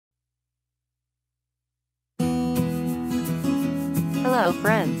Hello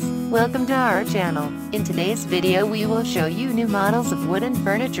friends, welcome to our channel. In today's video we will show you new models of wooden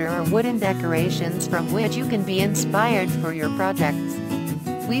furniture or wooden decorations from which you can be inspired for your projects.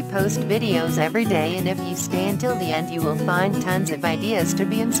 We post videos every day, and if you stay until the end you will find tons of ideas to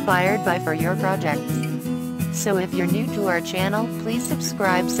be inspired by for your projects. So if you're new to our channel, please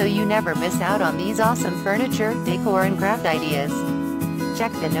subscribe so you never miss out on these awesome furniture, decor and craft ideas.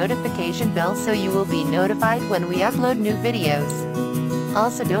 Check the notification bell so you will be notified when we upload new videos.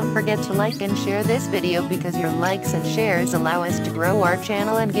 Also don't forget to like and share this video because your likes and shares allow us to grow our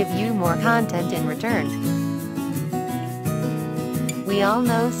channel and give you more content in return. We all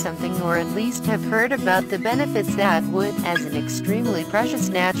know something, or at least have heard about the benefits that wood, as an extremely precious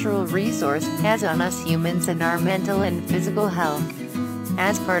natural resource, has on us humans and our mental and physical health.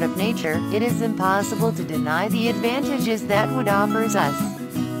 As part of nature, it is impossible to deny the advantages that wood offers us.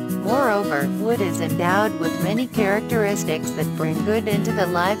 Moreover, wood is endowed with many characteristics that bring good into the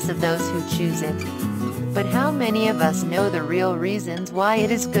lives of those who choose it. But how many of us know the real reasons why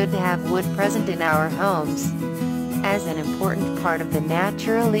it is good to have wood present in our homes? As an important part of the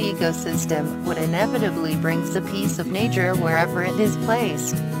natural ecosystem, wood inevitably brings the peace of nature wherever it is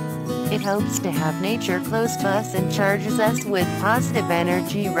placed. It helps to have nature close to us and charges us with positive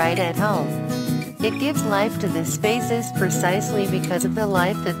energy right at home. It gives life to the spaces precisely because of the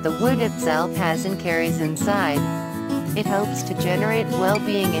life that the wood itself has and carries inside. It helps to generate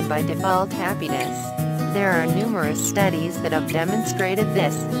well-being and by default happiness. There are numerous studies that have demonstrated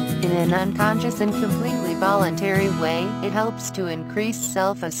this. In an unconscious and completely voluntary way, it helps to increase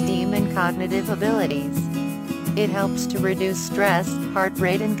self-esteem and cognitive abilities. It helps to reduce stress, heart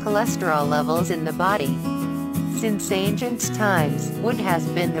rate and cholesterol levels in the body. Since ancient times, wood has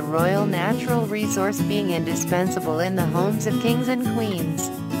been the royal natural resource, being indispensable in the homes of kings and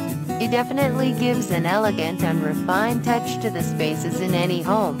queens. It definitely gives an elegant and refined touch to the spaces in any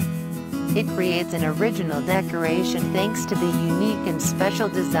home. It creates an original decoration thanks to the unique and special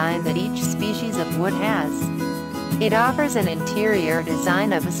design that each species of wood has. It offers an interior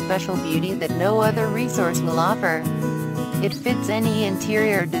design of a special beauty that no other resource will offer. It fits any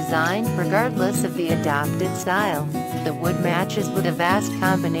interior design, regardless of the adopted style. The wood matches with a vast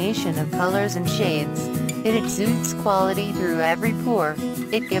combination of colors and shades. It exudes quality through every pore.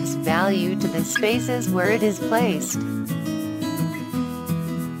 It gives value to the spaces where it is placed.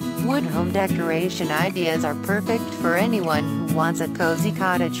 Wood home decoration ideas are perfect for anyone who wants a cozy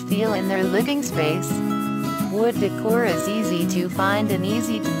cottage feel in their living space. Wood decor is easy to find and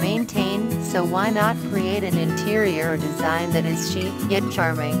easy to maintain, so why not create an interior design that is chic yet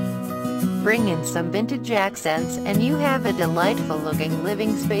charming? Bring in some vintage accents and you have a delightful looking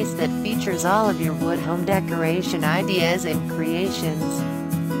living space that features all of your wood home decoration ideas and creations.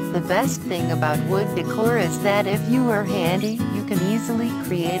 The best thing about wood decor is that if you are handy, you can easily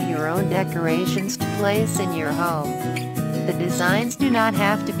create your own decorations to place in your home. The designs do not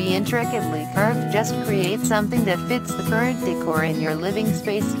have to be intricately carved, just create something that fits the current decor in your living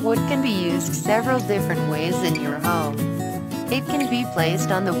space. Wood can be used several different ways in your home. It can be placed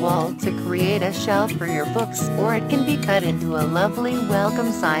on the wall to create a shelf for your books, or it can be cut into a lovely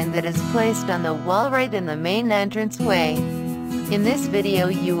welcome sign that is placed on the wall right in the main entranceway. In this video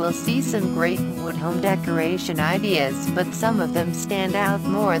you will see some great wood home decoration ideas, but some of them stand out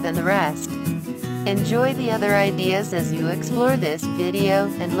more than the rest. Enjoy the other ideas as you explore this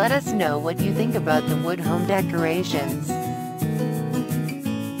video, and let us know what you think about the wood home decorations.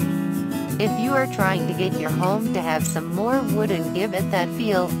 If you are trying to get your home to have some more wood and give it that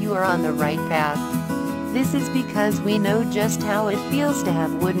feel, you are on the right path. This is because we know just how it feels to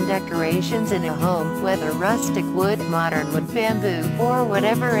have wooden decorations in a home, whether rustic wood, modern wood, bamboo, or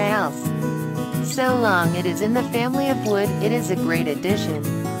whatever else. So long it is in the family of wood, it is a great addition.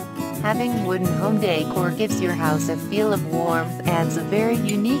 Having wooden home decor gives your house a feel of warmth, adds a very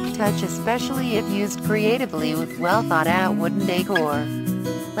unique touch, especially if used creatively with well thought out wooden decor.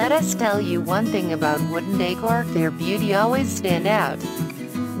 Let us tell you one thing about wooden decor: their beauty always stand out.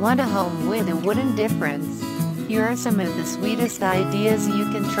 Want a home with a wooden difference? Here are some of the sweetest ideas you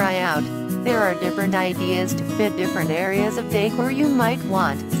can try out. There are different ideas to fit different areas of decor you might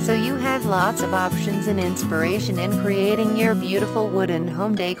want, so you have lots of options and inspiration in creating your beautiful wooden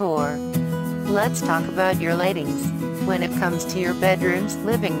home decor. Let's talk about your lightings. When it comes to your bedrooms,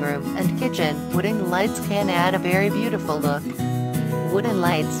 living room, and kitchen, wooden lights can add a very beautiful look. Wooden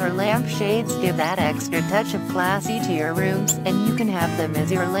lights or lampshades give that extra touch of classy to your rooms, and you can have them as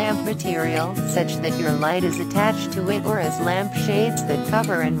your lamp material, such that your light is attached to it, or as lampshades that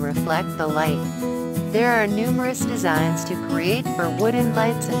cover and reflect the light. There are numerous designs to create for wooden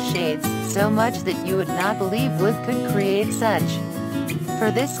lights and shades, so much that you would not believe wood could create such. For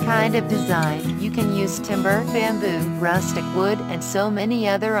this kind of design, you can use timber, bamboo, rustic wood, and so many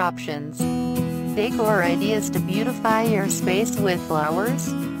other options. Decor ideas to beautify your space with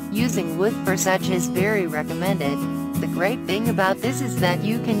flowers? Using wood for such is very recommended. The great thing about this is that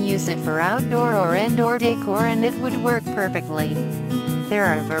you can use it for outdoor or indoor decor and it would work perfectly. There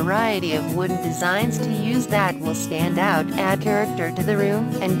are a variety of wooden designs to use that will stand out, add character to the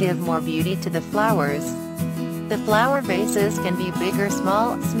room, and give more beauty to the flowers. The flower vases can be big or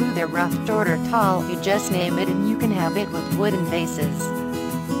small, smooth or rough, short or tall, you just name it and you can have it with wooden vases.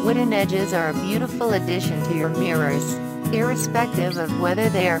 Wooden edges are a beautiful addition to your mirrors. Irrespective of whether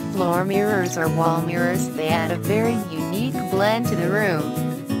they are floor mirrors or wall mirrors, they add a very unique blend to the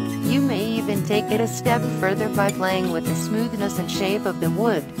room. You may even take it a step further by playing with the smoothness and shape of the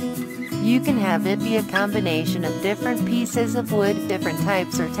wood. You can have it be a combination of different pieces of wood, different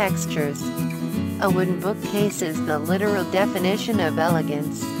types or textures. A wooden bookcase is the literal definition of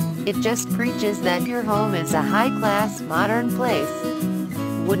elegance. It just preaches that your home is a high-class, modern place.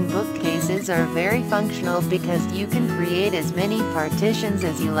 Wooden bookcases are very functional because you can create as many partitions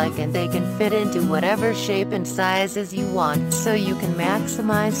as you like and they can fit into whatever shape and sizes you want, so you can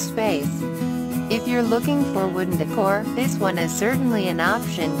maximize space. If you're looking for wooden decor, this one is certainly an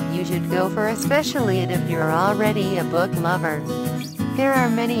option you should go for, especially if you're already a book lover. There are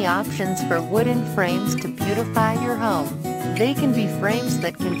many options for wooden frames to beautify your home. They can be frames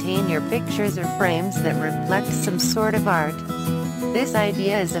that contain your pictures or frames that reflect some sort of art. This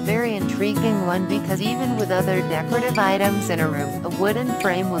idea is a very intriguing one because even with other decorative items in a room, a wooden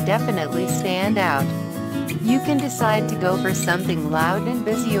frame will definitely stand out. You can decide to go for something loud and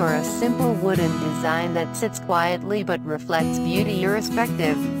busy or a simple wooden design that sits quietly but reflects beauty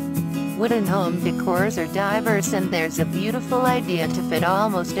irrespective. Wooden home decors are diverse and there's a beautiful idea to fit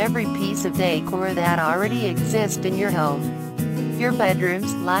almost every piece of decor that already exists in your home. Your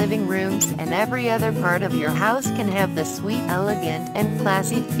bedrooms, living rooms, and every other part of your house can have the sweet, elegant, and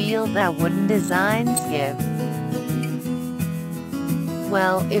classy feel that wooden designs give.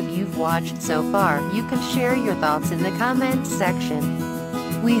 Well, if you've watched so far, you can share your thoughts in the comments section.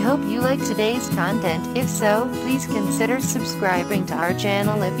 We hope you liked today's content. If so, please consider subscribing to our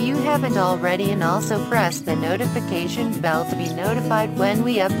channel if you haven't already, and also press the notification bell to be notified when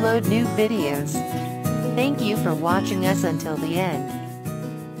we upload new videos. Thank you for watching us until the end.